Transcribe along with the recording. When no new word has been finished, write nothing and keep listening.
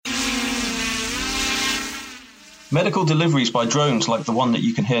Medical deliveries by drones like the one that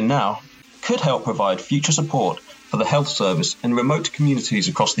you can hear now could help provide future support for the health service in remote communities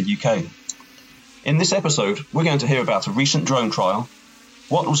across the UK. In this episode, we're going to hear about a recent drone trial,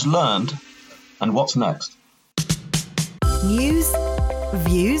 what was learned, and what's next. News,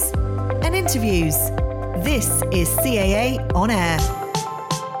 views, and interviews. This is CAA On Air.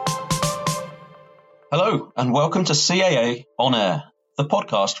 Hello, and welcome to CAA On Air, the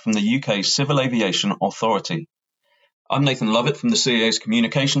podcast from the UK Civil Aviation Authority. I'm Nathan Lovett from the CAA's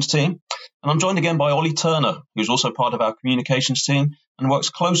communications team, and I'm joined again by Ollie Turner, who's also part of our communications team and works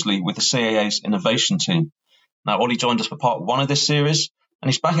closely with the CAA's innovation team. Now, Ollie joined us for part one of this series,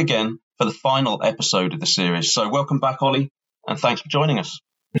 and he's back again for the final episode of the series. So welcome back, Ollie, and thanks for joining us.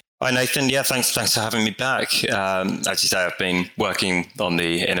 Hi, Nathan. Yeah, thanks for having me back. As you say, I've been working on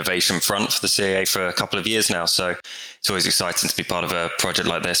the innovation front for the CAA for a couple of years now, so it's always exciting to be part of a project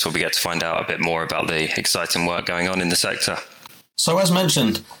like this where we get to find out a bit more about the exciting work going on in the sector. So as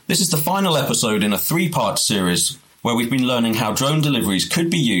mentioned, this is the final episode in a three-part series where we've been learning how drone deliveries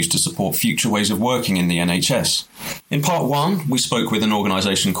could be used to support future ways of working in the NHS. In part one, we spoke with an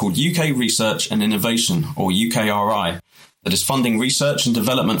organisation called UK Research and Innovation, or UKRI, that is funding research and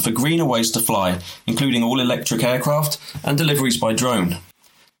development for greener ways to fly, including all-electric aircraft and deliveries by drone.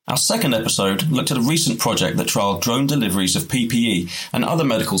 Our second episode looked at a recent project that trialled drone deliveries of PPE and other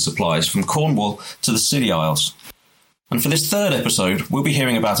medical supplies from Cornwall to the Scilly Isles. And for this third episode, we'll be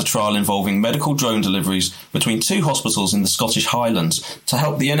hearing about a trial involving medical drone deliveries between two hospitals in the Scottish Highlands to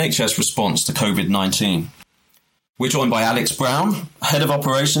help the NHS response to COVID-19. We're joined by Alex Brown, Head of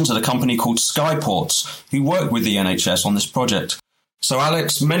Operations at a company called Skyports, who work with the NHS on this project. So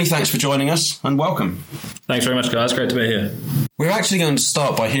Alex, many thanks for joining us and welcome. Thanks very much, guys. Great to be here. We're actually going to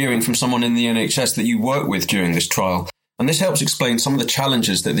start by hearing from someone in the NHS that you work with during this trial, and this helps explain some of the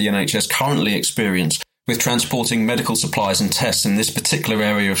challenges that the NHS currently experience with transporting medical supplies and tests in this particular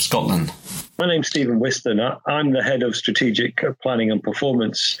area of Scotland. My name's Stephen Whiston. I'm the Head of Strategic Planning and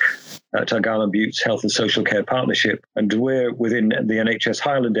Performance at Argyll and Bute's Health and Social Care Partnership, and we're within the NHS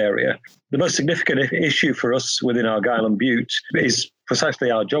Highland area. The most significant issue for us within Argyll and Bute is precisely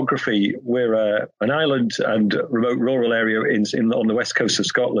our geography. We're an island and remote rural area on the west coast of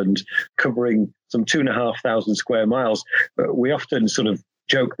Scotland, covering some 2,500 square miles. But we often sort of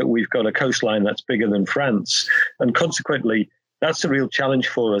joke that we've got a coastline that's bigger than France, and consequently, that's a real challenge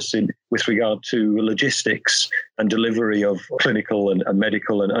for us with regard to logistics and delivery of clinical and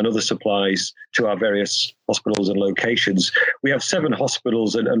medical and other supplies to our various hospitals and locations. We have 7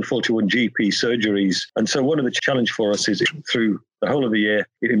 hospitals and 41 GP surgeries. And so one of the challenge for us is through the whole of the year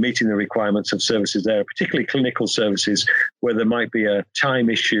in meeting the requirements of services there, particularly clinical services, where there might be a time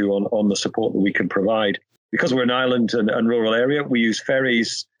issue on the support that we can provide. Because we're an island and rural area, we use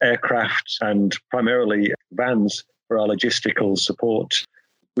ferries, aircraft, and primarily vans for our logistical support.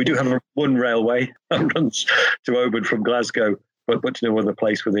 We do have one railway that runs to Oban from Glasgow, but to no other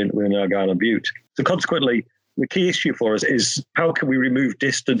place within Argyll and Bute. So consequently, the key issue for us is how can we remove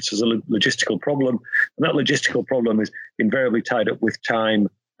distance as a logistical problem? And that logistical problem is invariably tied up with time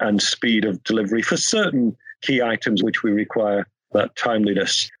and speed of delivery for certain key items which we require that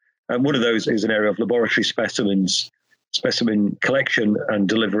timeliness. And one of those is an area of laboratory specimens, specimen collection and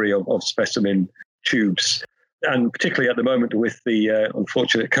delivery of specimen tubes. And particularly at the moment with the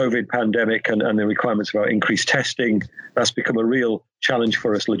unfortunate COVID pandemic and the requirements about increased testing, that's become a real challenge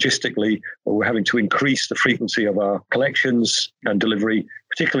for us logistically, where we're having to increase the frequency of our collections and delivery,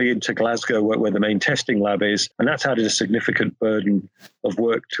 particularly into Glasgow, where the main testing lab is. And that's added a significant burden of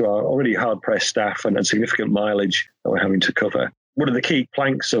work to our already hard-pressed staff and significant mileage that we're having to cover. One of the key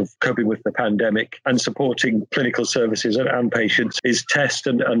planks of coping with the pandemic and supporting clinical services and patients is test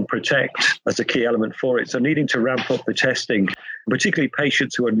and protect as a key element for it. So needing to ramp up the testing, particularly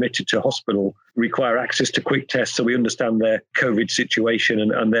patients who are admitted to hospital, require access to quick tests so we understand their COVID situation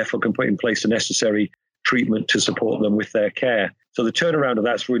and therefore can put in place the necessary treatment to support them with their care. So the turnaround of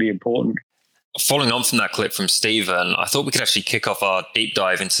that's really important. Following on from that clip from Stephen, I thought we could actually kick off our deep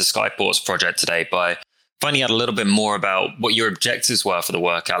dive into Skyports project today by finding out a little bit more about what your objectives were for the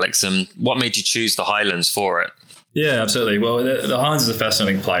work, Alex, and what made you choose the Highlands for it. Yeah, absolutely. Well, the Highlands is a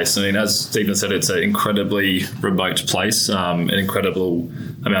fascinating place. I mean, as Stephen said, it's an incredibly remote place, an incredible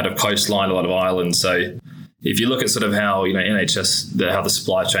amount of coastline, a lot of islands. So if you look at sort of how, NHS, how the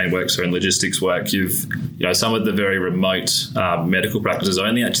supply chain works or in logistics work, some of the very remote medical practices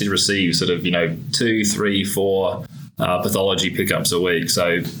only actually receive sort of, 2, 3, 4 pathology pickups a week.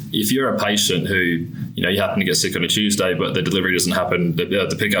 So if you're a patient who, you happen to get sick on a Tuesday, but the delivery doesn't happen,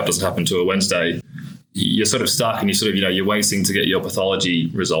 the pickup doesn't happen to a Wednesday, you're sort of stuck and you're waiting to get your pathology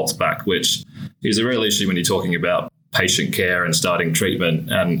results back, which is a real issue when you're talking about patient care and starting treatment,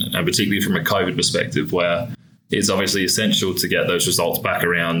 and particularly from a COVID perspective, where it's obviously essential to get those results back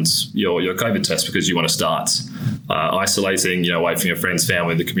around your COVID test, because you want to start isolating, away from your friends,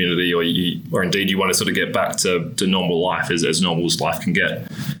 family, the community, or indeed you want to sort of get back to normal life as normal as life can get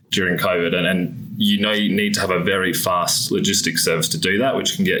during COVID. And you need to have a very fast logistics service to do that,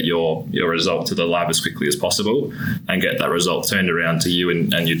 which can get your result to the lab as quickly as possible and get that result turned around to you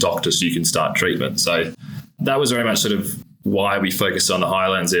and your doctor so you can start treatment. So that was very much sort of why we focused on the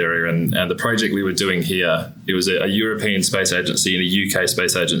Highlands area, and the project we were doing here. It was a European Space Agency and a UK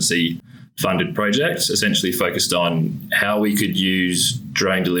Space Agency funded project, essentially focused on how we could use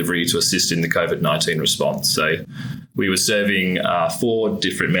drone delivery to assist in the COVID-19 response. So we were serving 4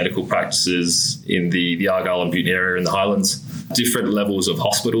 different medical practices in the Argyll and Bute area in the Highlands, different levels of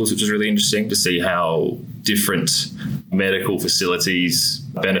hospitals, which is really interesting to see how different medical facilities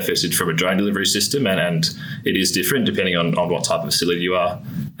benefited from a drone delivery system, and it is different depending on what type of facility you are.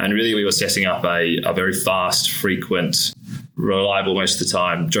 And really we were setting up a very fast, frequent, reliable most of the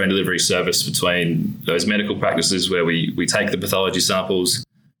time drone delivery service between those medical practices where we take the pathology samples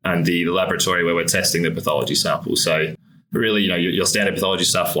and the laboratory where we're testing the pathology samples. So really, your standard pathology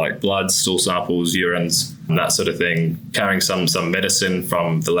stuff like blood, stool samples, urines, and that sort of thing, carrying some medicine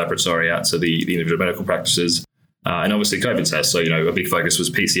from the laboratory out to the individual medical practices. And obviously COVID tests. So, a big focus was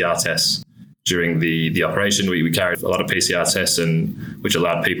PCR tests. During the operation, we carried a lot of PCR tests, which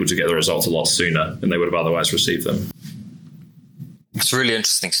allowed people to get the results a lot sooner than they would have otherwise received them. It's really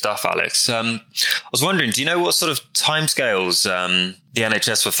interesting stuff, Alex. I was wondering, do you know what sort of timescales the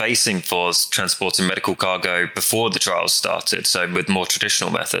NHS were facing for transporting medical cargo before the trials started, so with more traditional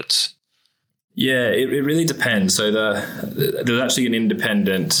methods? Yeah, it really depends. So there's actually an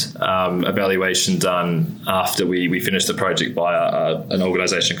independent evaluation done after we finished the project by an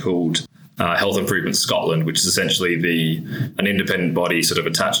organisation called Health Improvement Scotland, which is essentially an independent body sort of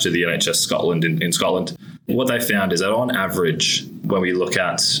attached to the NHS Scotland in Scotland. What they found is that on average, when we look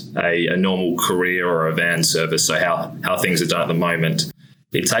at a normal courier or a van service, so how things are done at the moment,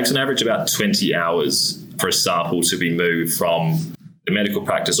 it takes on average about 20 hours for a sample to be moved from the medical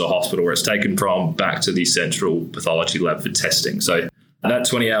practice or hospital where it's taken from back to the central pathology lab for testing. So that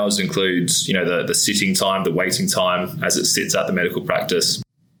 20 hours includes, the sitting time, the waiting time as it sits at the medical practice,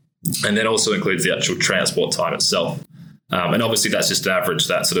 and then also includes the actual transport time itself. And obviously that's just an average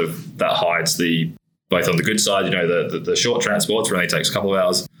that hides both on the good side, the short transports where it only takes a couple of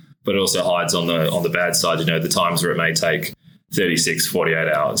hours, but it also hides on the bad side, the times where it may take 36, 48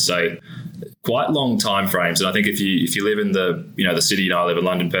 hours. So quite long time frames. And I think if you live in the city, I live in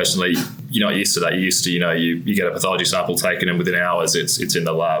London personally, you're not used to that. You're used to, you get a pathology sample taken and within hours it's in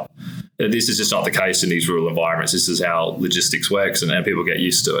the lab. This is just not the case in these rural environments. This is how logistics works and people get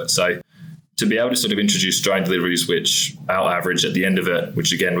used to it. So to be able to sort of introduce drone deliveries, which our average at the end of it,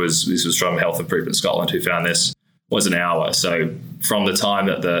 which again this was from Health Improvement Scotland who found this, was an hour. So from the time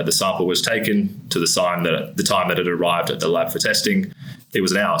that the sample was taken to the time that it arrived at the lab for testing, it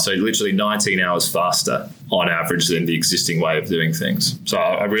was an hour. So literally 19 hours faster on average than the existing way of doing things. So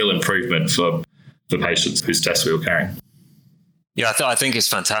a real improvement for patients whose tests we were carrying. Yeah, I think it's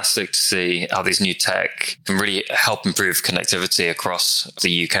fantastic to see how these new tech can really help improve connectivity across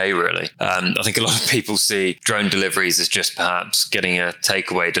the UK, really. I think a lot of people see drone deliveries as just perhaps getting a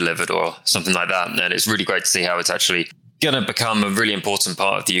takeaway delivered or something like that. And it's really great to see how it's actually going to become a really important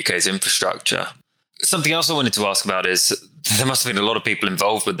part of the UK's infrastructure. Something else I wanted to ask about is there must have been a lot of people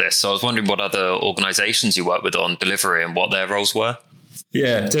involved with this. So I was wondering what other organisations you work with on delivery and what their roles were.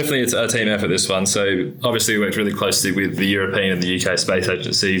 Yeah, definitely it's a team effort, this one. So obviously we worked really closely with the European and the UK space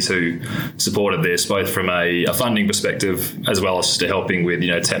agencies who supported this, both from a funding perspective as well as just helping with,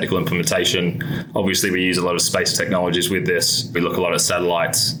 technical implementation. Obviously we use a lot of space technologies with this. We look a lot at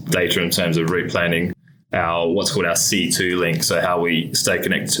satellites, data in terms of route planning, what's called our C2 link, so how we stay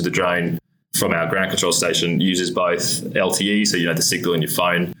connected to the drone from our ground control station uses both LTE, so the signal in your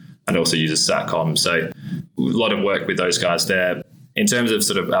phone, and also uses SATCOM. So a lot of work with those guys there. In terms of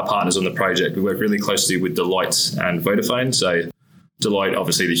sort of our partners on the project, we work really closely with Deloitte and Vodafone. So Deloitte,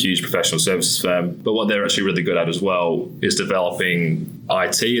 obviously the huge professional services firm, but what they're actually really good at as well is developing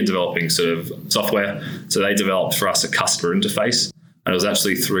IT and developing sort of software. So they developed for us a customer interface, and it was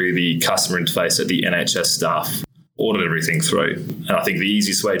actually through the customer interface that the NHS staff ordered everything through. And I think the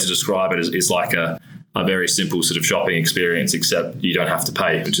easiest way to describe it is like a very simple sort of shopping experience, except you don't have to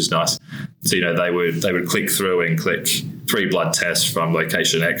pay, which is nice. So, they would click through and click 3 blood tests from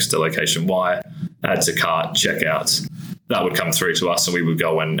location X to location Y, add to cart, check out. That would come through to us and we would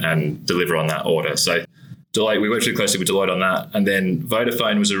go and deliver on that order. So Deloitte, we worked really closely with Deloitte on that. And then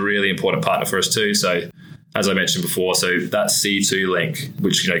Vodafone was a really important partner for us too. So as I mentioned before, so that C2 link,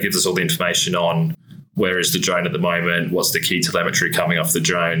 which gives us all the information on where is the drone at the moment, what's the key telemetry coming off the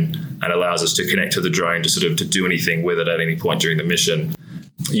drone, and allows us to connect to the drone to sort of to do anything with it at any point during the mission.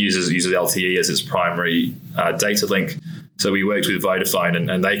 Uses LTE as its primary data link. So we worked with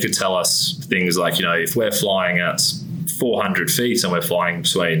Vodafone and they could tell us things like, if we're flying at 400 feet and we're flying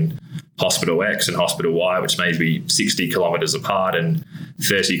between Hospital X and Hospital Y, which may be 60 kilometers apart and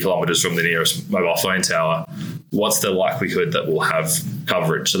 30 kilometers from the nearest mobile phone tower, what's the likelihood that we'll have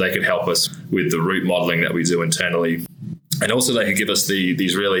coverage? So they could help us with the route modeling that we do internally. And also they could give us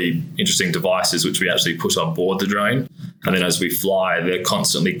these really interesting devices, which we actually put on board the drone. And then as we fly, they're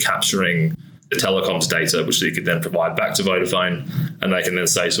constantly capturing the telecoms data, which they could then provide back to Vodafone. And they can then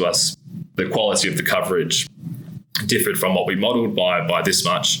say to us, the quality of the coverage differed from what we modeled by this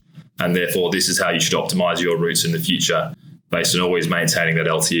much. And therefore, this is how you should optimize your routes in the future based on always maintaining that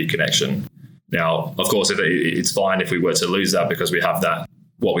LTE connection. Now, of course, it's fine if we were to lose that because we have that,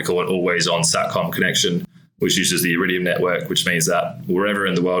 what we call an always-on SATCOM connection, which uses the Iridium network, which means that wherever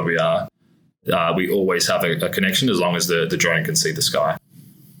in the world we are, we always have a connection as long as the drone can see the sky.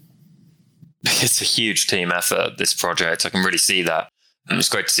 It's a huge team effort, this project. I can really see that. And it's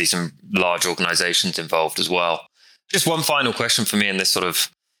great to see some large organizations involved as well. Just one final question for me in this sort of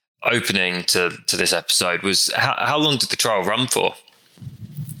opening to this episode was how long did the trial run for?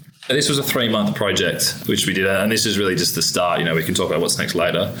 This was a 3-month project, which we did, and this is really just the start. We can talk about what's next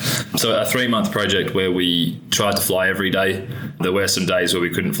later. So a 3-month project where we tried to fly every day. There were some days where we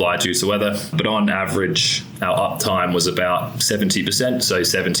couldn't fly due to weather, but on average, our uptime was about 70%. So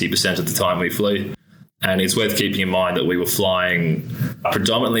 70% of the time we flew. And it's worth keeping in mind that we were flying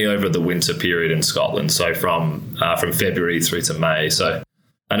predominantly over the winter period in Scotland. So from February through to May.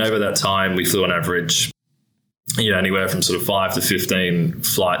 And over that time, we flew on average, anywhere from sort of 5 to 15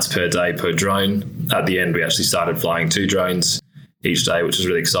 flights per day per drone. At the end, we actually started flying 2 drones each day, which was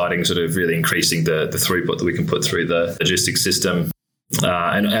really exciting, sort of really increasing the throughput that we can put through the logistics system.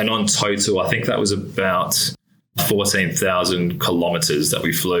 And on total, I think that was about 14,000 kilometers that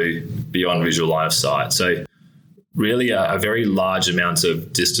we flew beyond visual line of sight. So really a very large amount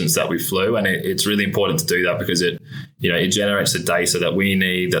of distance that we flew. And it's really important to do that because it generates the data that we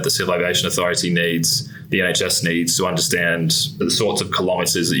need, that the Civil Aviation Authority needs, the NHS needs to understand the sorts of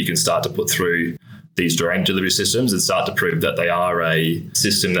kilometres that you can start to put through these drone delivery systems and start to prove that they are a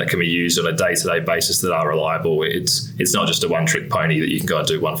system that can be used on a day-to-day basis that are reliable. It's not just a one-trick pony that you can go and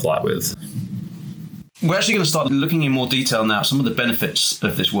do one flight with. We're actually going to start looking in more detail now at some of the benefits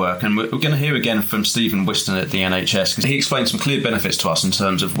of this work, and we're going to hear again from Stephen Whiston at the NHS because he explained some clear benefits to us in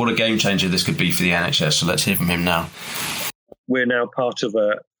terms of what a game changer this could be for the NHS. So let's hear from him now. We're now part of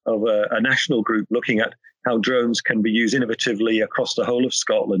a national group looking at how drones can be used innovatively across the whole of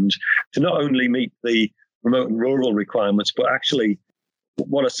Scotland to not only meet the remote and rural requirements, but actually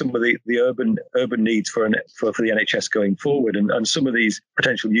what are some of the urban needs for the NHS going forward. And some of these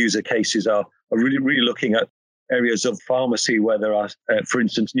potential user cases are really looking at areas of pharmacy where there are, for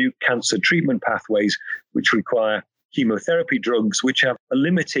instance, new cancer treatment pathways which require chemotherapy drugs, which have a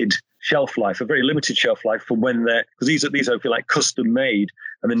limited shelf life, a very limited shelf life from when because these are, if you like, custom made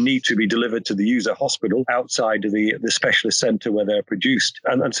and then need to be delivered to the user hospital outside of the specialist centre where they're produced.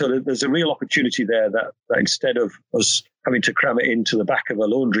 And so there's a real opportunity there that instead of us having to cram it into the back of a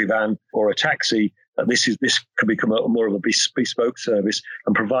laundry van or a taxi, that this could become more of a bespoke service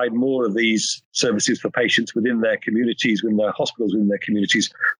and provide more of these services for patients within their communities, within their hospitals, within their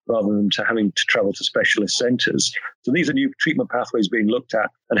communities, rather than having to travel to specialist centres. So these are new treatment pathways being looked at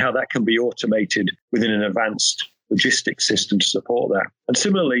and how that can be automated within an advanced logistics system to support that. And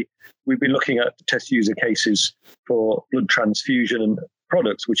similarly, we've been looking at test user cases for blood transfusion and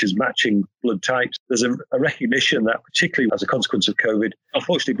products, which is matching blood types. There's a recognition that, particularly as a consequence of COVID,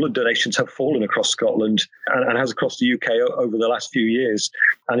 unfortunately, blood donations have fallen across Scotland and has across the UK over the last few years.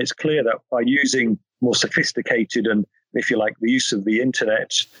 And it's clear that by using more sophisticated and, if you like, the use of the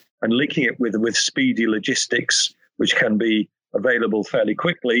internet and linking it with speedy logistics, which can be available fairly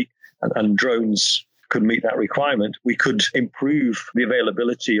quickly, and drones could meet that requirement, we could improve the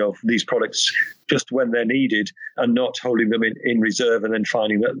availability of these products just when they're needed and not holding them in reserve and then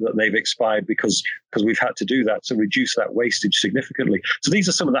finding that they've expired because we've had to do that. So reduce that wastage significantly. So these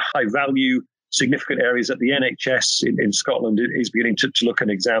are some of the high value, significant areas that the NHS in Scotland is beginning to look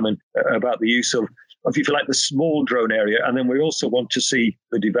and examine about the use of, if you like, the small drone area. And then we also want to see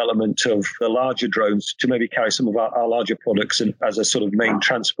the development of the larger drones to maybe carry some of our larger products as a sort of main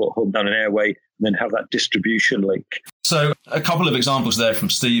transport hub down an airway and then have that distribution link. So a couple of examples there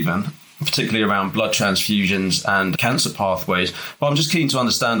from Stephen. particularly around blood transfusions and cancer pathways. But I'm just keen to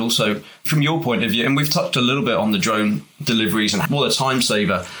understand also from your point of view, and we've touched a little bit on the drone deliveries and what a time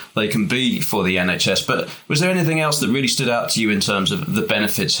saver they can be for the NHS. But was there anything else that really stood out to you in terms of the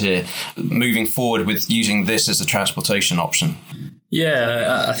benefits here moving forward with using this as a transportation option?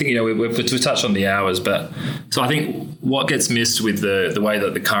 Yeah, I think, we've touched on the hours, but so I think what gets missed with the way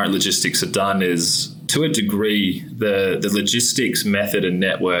that the current logistics are done is, to a degree, the logistics method and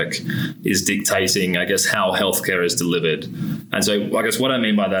network is dictating, I guess, how healthcare is delivered. And so I guess what I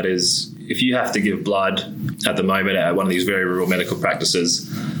mean by that is, if you have to give blood at the moment at one of these very rural medical practices,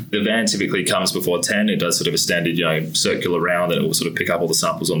 the van typically comes before 10. It does sort of a standard, circular round, and it will sort of pick up all the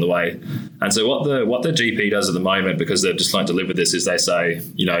samples on the way. And so what the GP does at the moment, because they've just like delivered this, is they say,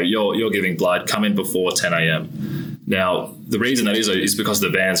 you're giving blood, come in before 10 a.m. Now, the reason that is because the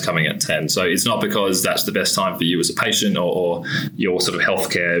van's coming at 10. So it's not because that's the best time for you as a patient or your sort of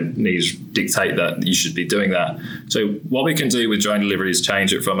healthcare needs dictate that you should be doing that. So what we can do with drone delivery is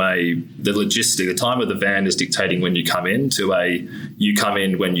change it from the time of the van is dictating when you come in, to you come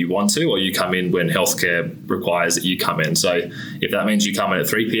in when you want to, or you come in when healthcare requires that you come in. So if that means you come in at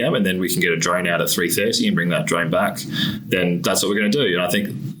 3 p.m. and then we can get a drone out at 3:30 and bring that drone back, then that's what we're going to do. And I think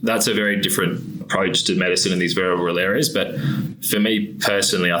that's a very different approach to medicine in these very rural areas. But for me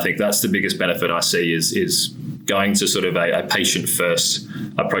personally, I think that's the biggest benefit I see is going to sort of a patient-first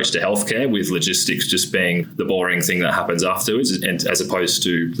approach to healthcare, with logistics just being the boring thing that happens afterwards, and as opposed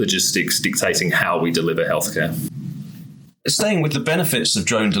to logistics dictating how we deliver healthcare. Staying with the benefits of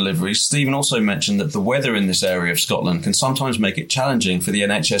drone deliveries, Stephen also mentioned that the weather in this area of Scotland can sometimes make it challenging for the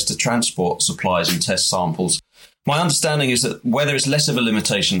NHS to transport supplies and test samples. My understanding is that weather is less of a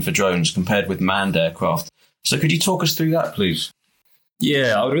limitation for drones compared with manned aircraft. So could you talk us through that, please?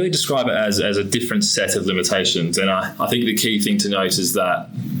 Yeah, I would really describe it as a different set of limitations. And I think the key thing to note is that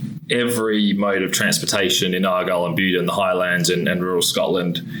every mode of transportation in Argyll and Bute and the Highlands and rural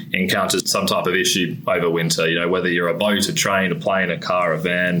Scotland encounters some type of issue over winter. Whether you're a boat, a train, a plane, a car, a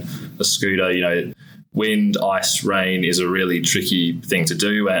van, a scooter, wind, ice, rain is a really tricky thing to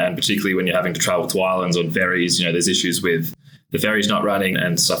do. And particularly when you're having to travel to islands on ferries, there's issues with the ferries not running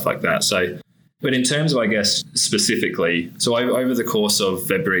and stuff like that. So, but in terms of, I guess, specifically, so over the course of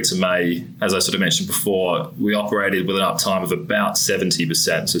February to May, as I sort of mentioned before, we operated with an uptime of about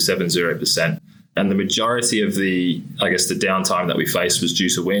 70%, so 70%. And the majority of the downtime that we faced was due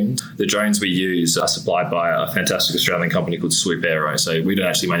to wind. The drones we use are supplied by a fantastic Australian company called Swoop Aero. So we don't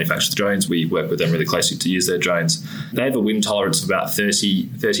actually manufacture the drones. We work with them really closely to use their drones. They have a wind tolerance of about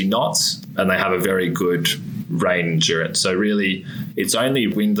 30 knots, and they have a very good rain endurance. So really, it's only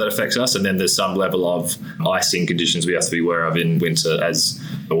wind that affects us, and then there's some level of icing conditions we have to be aware of in winter, as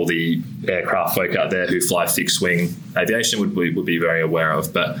all the aircraft folk out there who fly fixed-wing aviation would be very aware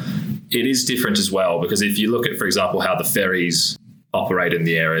of. But it is different as well, because if you look at, for example, how the ferries operate in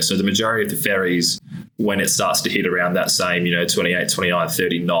the area, so the majority of the ferries, when it starts to hit around that same 28, 29,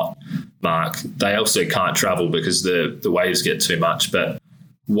 30 knot mark, they also can't travel because the waves get too much. But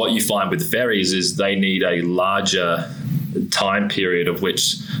what you find with the ferries is they need a larger time period of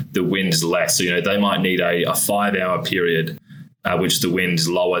which the wind is less. So, they might need a 5-hour period which the wind is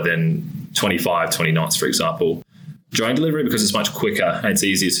lower than 20 knots, for example. Drone delivery, because it's much quicker and it's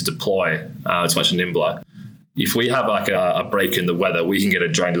easier to deploy, it's much nimbler. If we have like a break in the weather, we can get a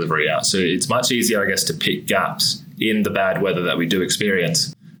drone delivery out. So it's much easier, I guess, to pick gaps in the bad weather that we do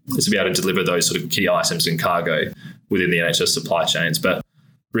experience, to be able to deliver those sort of key items and cargo within the NHS supply chains. But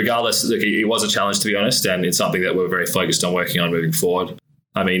regardless, it was a challenge, to be honest, and it's something that we're very focused on working on moving forward.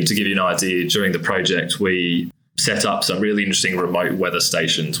 I mean, to give you an idea, during the project, we set up some really interesting remote weather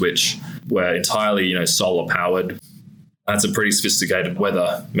stations, which were entirely, solar powered. Had some pretty sophisticated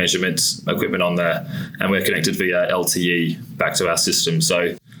weather measurement equipment on there, and we're connected via LTE back to our system.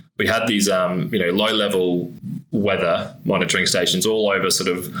 So we had these, low-level weather monitoring stations all over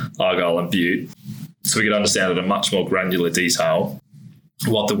sort of Argyll and Bute, so we could understand at a much more granular detail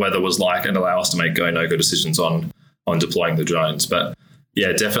what the weather was like and allow us to make go, no-go decisions on deploying the drones. But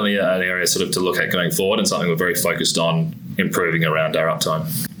yeah, definitely an area sort of to look at going forward, and something we're very focused on improving around our uptime.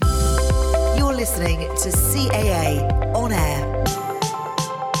 You're listening to CAA On Air.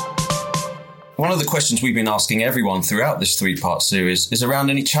 One of the questions we've been asking everyone throughout this 3-part series is around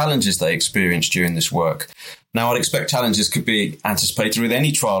any challenges they experienced during this work. Now, I'd expect challenges could be anticipated with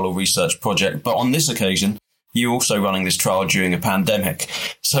any trial or research project, but on this occasion, you're also running this trial during a pandemic.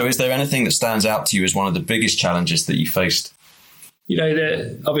 So is there anything that stands out to you as one of the biggest challenges that you faced?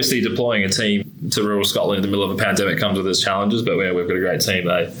 Obviously deploying a team to rural Scotland in the middle of a pandemic comes with its challenges, but we've got a great team.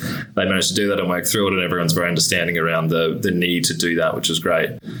 They managed to do that and work through it, and everyone's very understanding around the need to do that, which is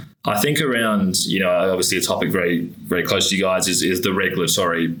great. I think around, obviously a topic very, very close to you guys is the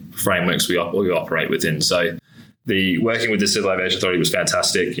regulatory frameworks we operate within. So the working with the Civil Aviation Authority was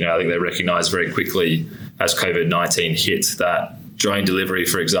fantastic. I think they recognised very quickly as COVID-19 hit that drone delivery,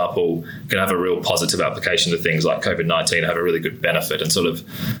 for example, can have a real positive application to things like COVID-19, have a really good benefit. And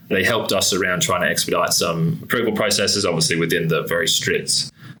they helped us around trying to expedite some approval processes, obviously within the very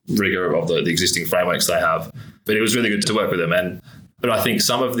strict rigor of the existing frameworks they have. But it was really good to work with them. But I think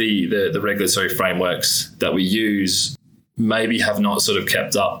some of the regulatory frameworks that we use maybe have not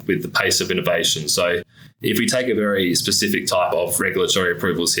kept up with the pace of innovation. So if we take a very specific type of regulatory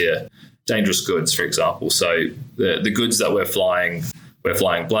approvals here, dangerous goods, for example. So the goods that we're flying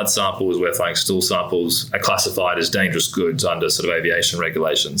blood samples, we're flying stool samples, are classified as dangerous goods under aviation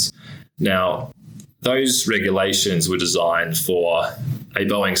regulations. Now, those regulations were designed for a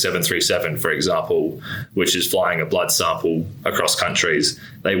Boeing 737, for example, which is flying a blood sample across countries.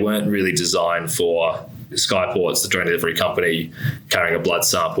 They weren't really designed for Skyports, the drone delivery company, carrying a blood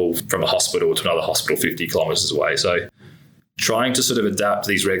sample from a hospital to another hospital 50 kilometres away. So trying to adapt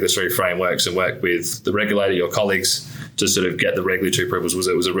these regulatory frameworks and work with the regulator, your colleagues, to get the regulatory approvals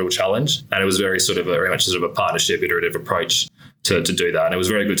was a real challenge. And it was very much a partnership, iterative approach to do that. And it was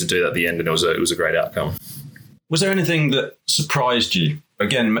very good to do that at the end, and it was a great outcome. Was there anything that surprised you?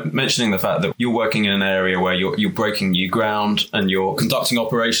 Again, mentioning the fact that you're working in an area where you're breaking new ground and you're conducting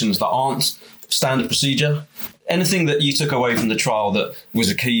operations that aren't standard procedure. Anything that you took away from the trial that was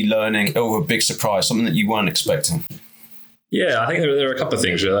a key learning or a big surprise, something that you weren't expecting? Yeah, I think there are a couple of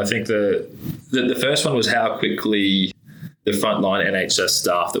things, really. I think the first one was how quickly the frontline NHS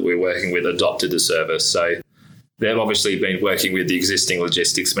staff that we're working with adopted the service. So they've obviously been working with the existing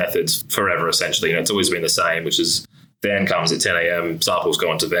logistics methods forever, essentially. It's always been the same, which is van comes at 10 a.m, samples go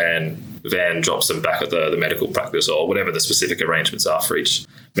onto van drops them back at the medical practice or whatever the specific arrangements are for each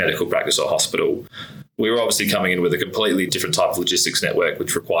medical practice or hospital. We were obviously coming in with a completely different type of logistics network,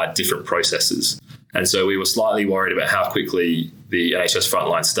 which required different processes. And so we were slightly worried about how quickly the NHS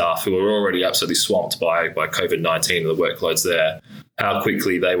frontline staff, who were already absolutely swamped by COVID-19 and the workloads there, how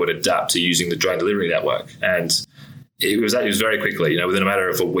quickly they would adapt to using the drone delivery network. And it was very quickly, within a matter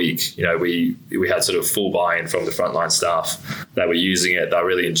of a week, we had full buy-in from the frontline staff. They were using it, they were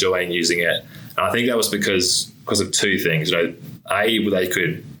really enjoying using it. And I think that was because of two things. A, they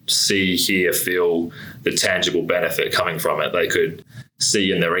could see, hear, feel the tangible benefit coming from it. They could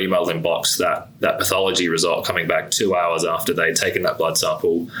see in their email inbox that pathology result coming back 2 hours after they'd taken that blood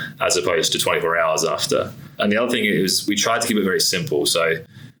sample, as opposed to 24 hours after. And the other thing is we tried to keep it very simple. So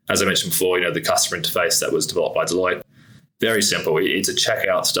as I mentioned before, the customer interface that was developed by Deloitte, very simple. It's a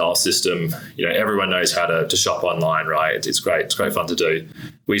checkout style system. Everyone knows how to shop online, right? It's great. It's great fun to do.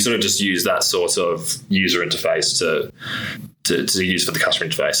 We just use that sort of user interface to use for the customer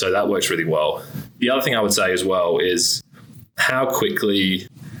interface. So that works really well. The other thing I would say as well is how quickly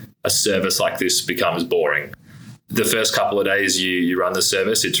a service like this becomes boring. The first couple of days you run the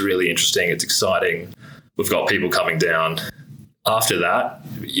service, it's really interesting. It's exciting. We've got people coming down. After that,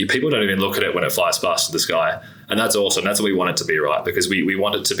 people don't even look at it when it flies past in the sky. And that's awesome. That's what we want it to be, right? Because we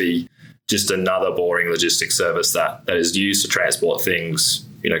want it to be just another boring logistics service that is used to transport things,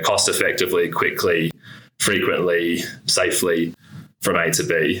 cost effectively, quickly, frequently, safely from A to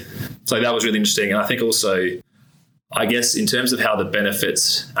B. So that was really interesting. And I think also, I guess, in terms of how the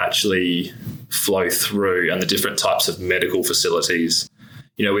benefits actually flow through and the different types of medical facilities,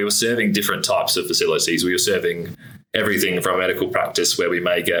 we were serving different types of facilities. We were serving everything from medical practice where we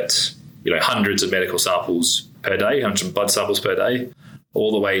may get, hundreds of medical samples per day, 100 blood samples per day,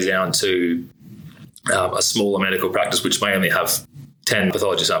 all the way down to a smaller medical practice, which may only have 10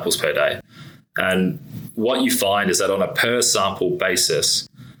 pathology samples per day. And what you find is that on a per sample basis,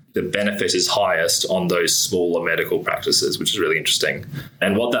 the benefit is highest on those smaller medical practices, which is really interesting.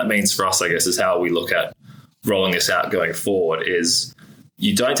 And what that means for us, I guess, is how we look at rolling this out going forward is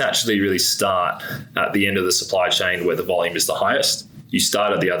you don't actually really start at the end of the supply chain where the volume is the highest. You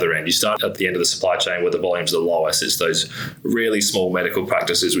start at the other end. You start at the end of the supply chain where the volumes are the lowest. It's those really small medical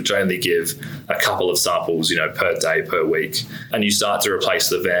practices which only give a couple of samples, per day, per week. And you start to replace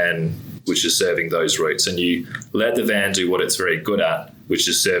the van, which is serving those routes. And you let the van do what it's very good at, which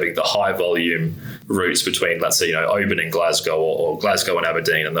is serving the high volume routes between, let's say, Oban and Glasgow or Glasgow and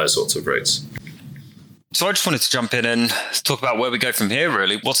Aberdeen and those sorts of routes. So I just wanted to jump in and talk about where we go from here,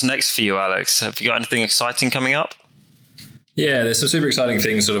 really. What's next for you, Alex? Have you got anything exciting coming up? Yeah, there's some super exciting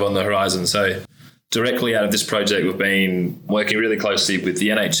things on the horizon. So directly out of this project, we've been working really closely with the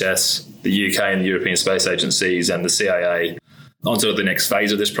NHS, the UK and the European Space Agencies and the CIA onto the next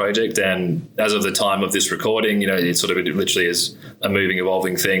phase of this project. And as of the time of this recording, it literally is a moving,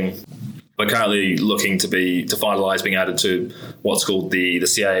 evolving thing. We're currently looking to finalise being added to what's called the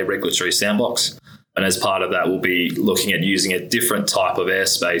CAA Regulatory Sandbox. And as part of that, we'll be looking at using a different type of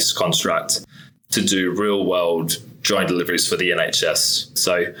airspace construct to do real-world drone deliveries for the NHS.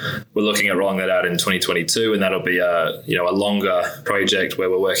 So we're looking at rolling that out in 2022, and that'll be a longer project where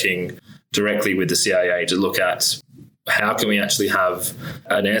we're working directly with the CAA to look at how can we actually have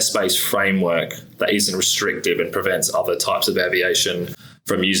an airspace framework that isn't restrictive and prevents other types of aviation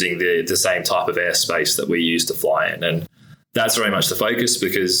from using the same type of airspace that we use to fly in. And that's very much the focus,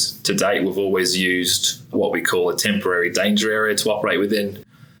 because to date we've always used what we call a temporary danger area to operate within.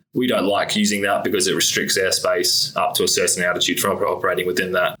 We don't like using that because it restricts airspace up to a certain altitude from operating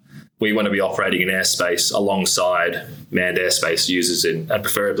within that. We want to be operating in airspace alongside manned airspace users and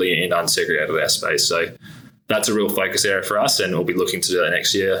preferably in unsegregated airspace. So that's a real focus area for us, and we'll be looking to do that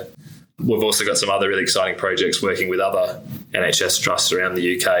next year. We've also got some other really exciting projects working with other NHS trusts around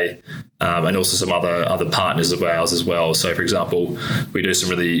the UK, and also some other partners of ours as well. So, for example, we do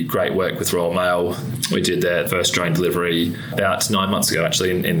some really great work with Royal Mail. We did their first drone delivery about 9 months ago,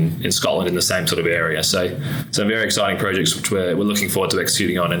 actually, in Scotland, in the same sort of area. So some very exciting projects which we're looking forward to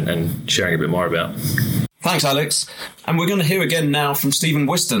executing on and sharing a bit more about. Thanks, Alex. And we're going to hear again now from Stephen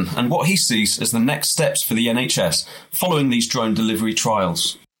Whiston and what he sees as the next steps for the NHS following these drone delivery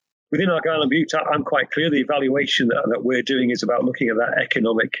trials. Within Argyll and Bute, I'm quite clear the evaluation that we're doing is about looking at that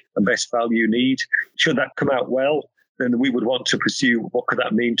economic and best value need. Should that come out well, then we would want to pursue what could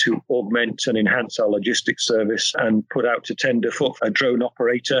that mean to augment and enhance our logistics service and put out to tender for a drone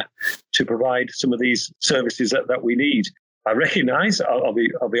operator to provide some of these services that we need. I recognise, I'll be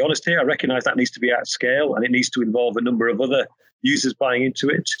honest here, I recognise that needs to be at scale and it needs to involve a number of other users buying into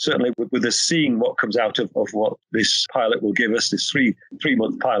it. Certainly with us seeing what comes out of what this pilot will give us, this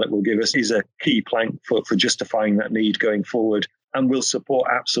three-month pilot will give us, is a key plank for justifying that need going forward. And will support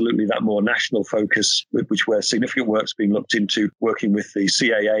absolutely that more national focus, which where significant work's being looked into, working with the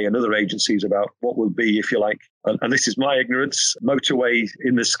CAA and other agencies about what will be, if you like, and this is my ignorance, motorway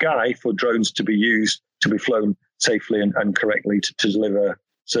in the sky for drones to be used, to be flown safely and correctly to deliver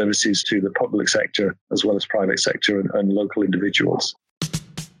services to the public sector as well as private sector and local individuals.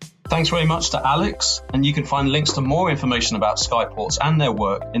 Thanks very much to Alex, and you can find links to more information about Skyports and their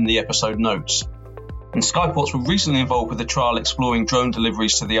work in the episode notes. And Skyports were recently involved with a trial exploring drone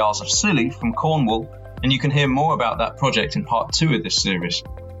deliveries to the Isles of Scilly from Cornwall, and you can hear more about that project in part 2 of this series.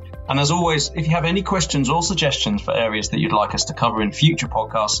 And as always, if you have any questions or suggestions for areas that you'd like us to cover in future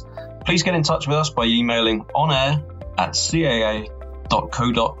podcasts, please get in touch with us by emailing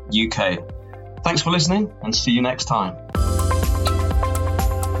onair@caa.co.uk. Thanks for listening, and see you next time.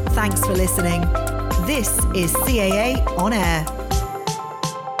 Thanks for listening. This is CAA On Air.